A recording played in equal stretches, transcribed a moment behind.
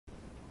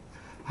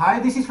Hi,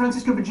 this is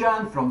Francisco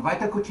Bejan from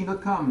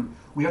vitalcoaching.com.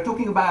 We are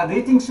talking about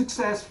dating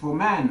success for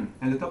men,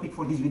 and the topic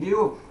for this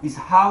video is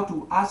how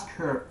to ask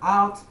her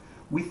out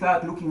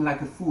without looking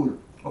like a fool.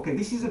 Okay,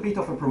 this is a bit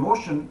of a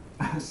promotion.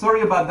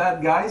 Sorry about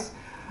that, guys.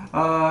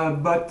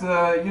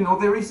 You know,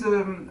 there is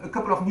a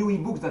couple of new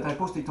ebooks that I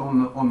posted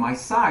on my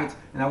site,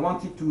 and I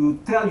wanted to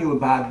tell you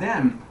about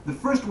them. The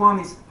first one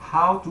is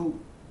how to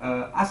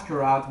ask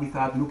her out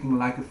without looking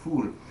like a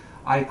fool.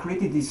 I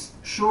created this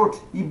short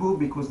ebook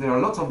because there are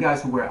lots of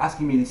guys who were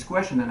asking me this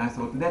question, and I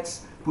thought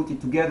let's put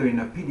it together in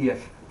a PDF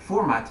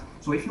format.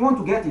 So if you want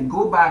to get it,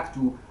 go back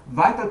to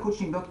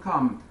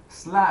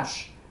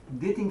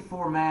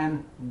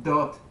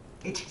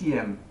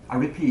vitalcoaching.com/datingforman.htm. I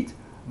repeat,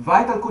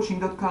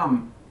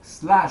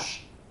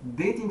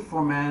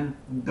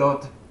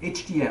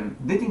 vitalcoaching.com/datingforman.htm.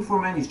 Dating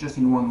for men is just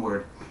in one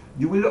word.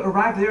 You will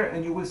arrive there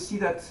and you will see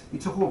that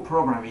it's a whole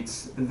program.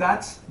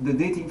 That's the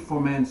Dating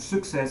for Men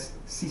success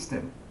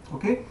system.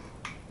 Okay?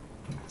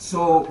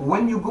 So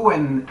when you go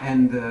and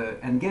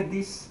get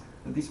this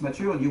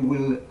material, you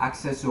will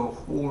access a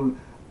whole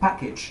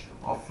package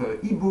of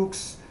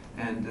ebooks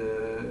and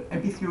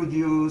MP3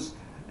 audios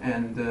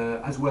and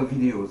as well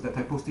videos that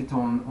I posted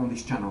on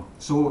this channel.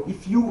 So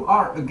if you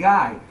are a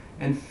guy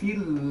and feel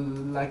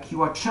like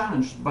you are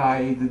challenged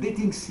by the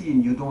dating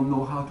scene, you don't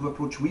know how to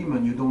approach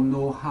women, you don't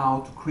know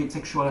how to create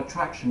sexual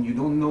attraction, you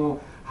don't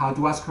know how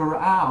to ask her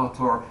out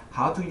or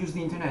how to use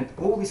the internet,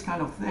 all these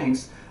kind of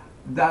things,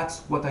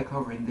 that's what I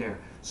cover in there.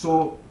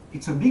 So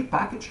it's a big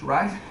package,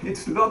 right?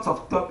 It's lots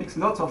of topics,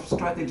 lots of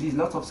strategies,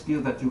 lots of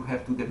skills that you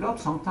have to develop.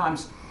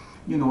 Sometimes,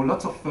 you know,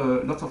 lots of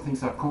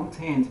things are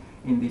contained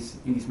in this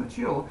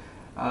material.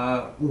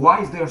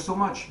 Why is there so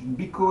much?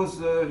 Because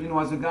you know,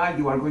 as a guy,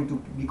 you are going to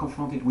be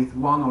confronted with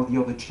one or the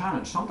other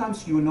challenge.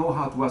 Sometimes you know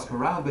how to ask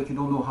her out, but you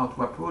don't know how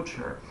to approach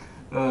her.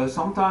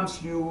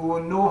 Sometimes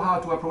you know how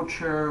to approach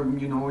her,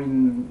 you know,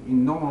 in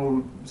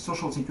normal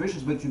social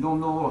situations, but you don't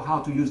know how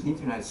to use the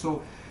internet.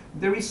 So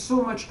there is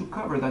so much to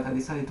cover that I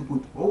decided to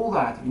put all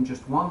that in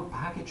just one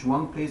package,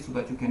 one place, so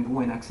that you can go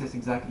and access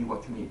exactly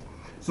what you need.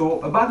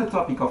 So about the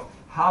topic of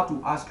how to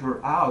ask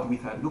her out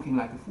without looking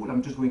like a fool,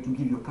 I'm just going to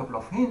give you a couple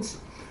of hints.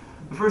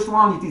 The first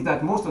one, it is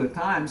that most of the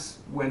times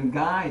when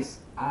guys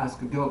ask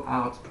a girl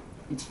out,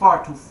 it's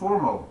far too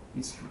formal.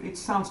 It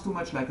sounds too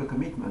much like a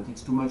commitment.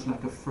 It's too much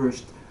like a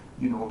first,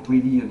 you know,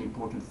 really an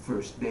important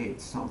first date,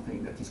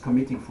 something that is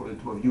committing for the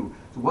two of you.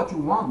 So what you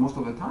want most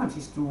of the times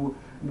is to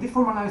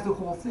deformalize the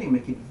whole thing,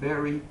 make it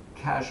very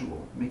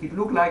casual, make it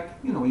look like,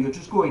 you know, you're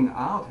just going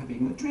out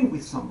having a drink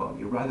with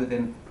somebody rather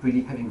than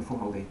really having a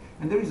formal date.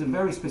 And there is a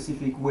very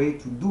specific way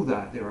to do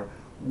that. There are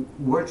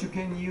words you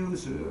can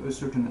use, a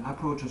certain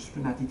approach, a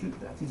certain attitude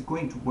that is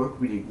going to work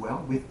really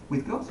well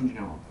with girls in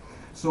general.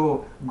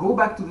 So go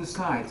back to the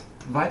site,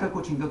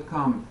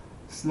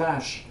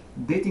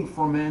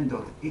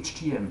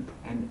 vitalcoaching.com/datingformen.htm,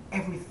 and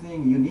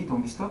everything you need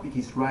on this topic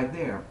is right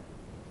there.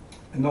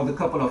 Another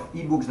couple of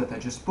ebooks that I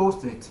just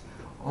posted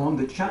on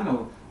the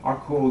channel are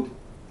called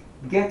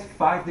Get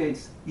 5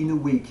 Dates in a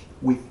Week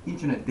with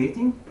Internet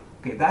Dating.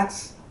 Okay,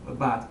 that's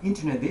about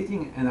internet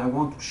dating, and I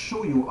want to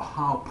show you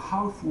how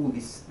powerful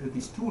this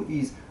tool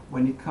is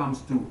when it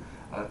comes to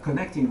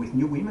connecting with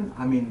new women.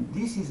 I mean,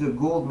 this is a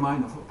gold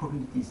mine of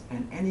opportunities,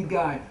 and any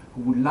guy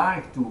who would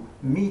like to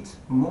meet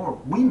more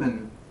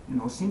women, you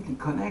know, simply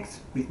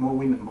connect with more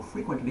women more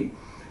frequently,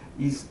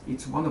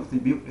 it's one of the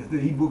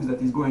ebooks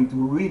that is going to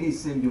really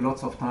save you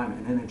lots of time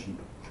and energy.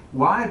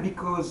 Why?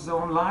 Because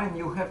online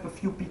you have a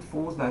few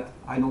pitfalls that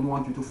I don't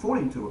want you to fall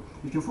into.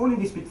 If you fall in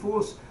these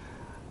pitfalls,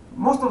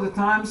 most of the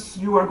times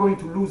you are going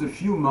to lose a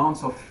few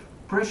months of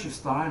precious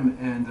time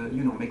and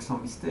you know, make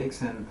some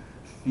mistakes and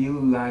feel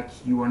like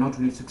you are not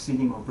really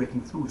succeeding or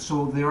breaking through.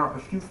 So there are a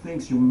few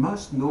things you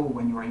must know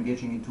when you are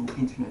engaging into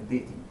internet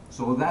dating.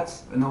 So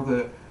that's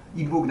another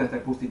ebook that I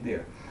posted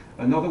there.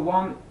 Another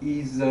one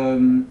is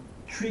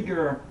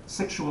Trigger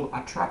Sexual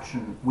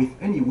Attraction with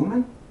Any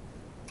Woman.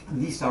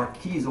 These are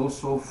keys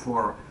also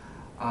for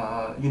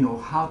you know,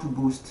 how to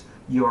boost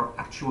your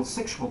actual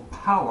sexual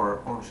power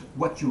or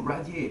what you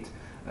radiate,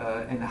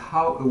 and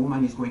how a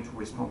woman is going to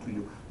respond to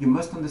you. You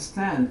must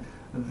understand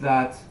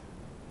that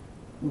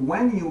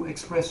when you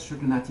express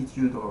certain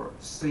attitude or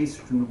say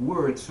certain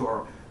words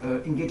or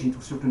engage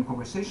into certain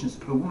conversations,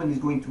 a woman is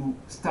going to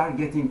start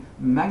getting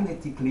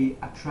magnetically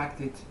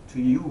attracted to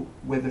you,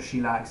 whether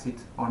she likes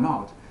it or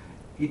not.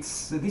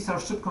 These are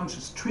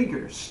subconscious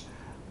triggers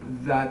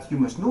that you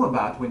must know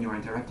about when you're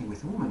interacting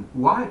with a woman.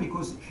 Why?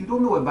 Because if you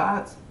don't know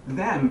about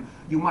them,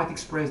 you might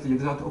express the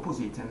exact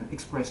opposite and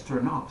express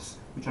turn-offs,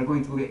 which are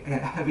going to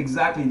have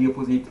exactly the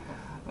opposite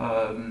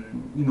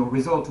you know,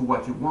 result to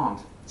what you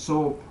want.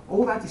 So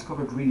all that is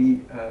covered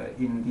really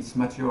in this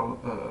material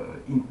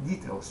in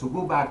detail. So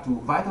go back to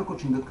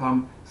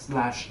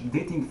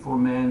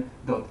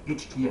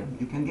vitalcoaching.com/datingformen.htm.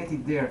 You can get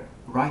it there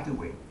right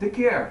away. Take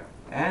care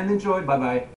and enjoy. Bye-bye.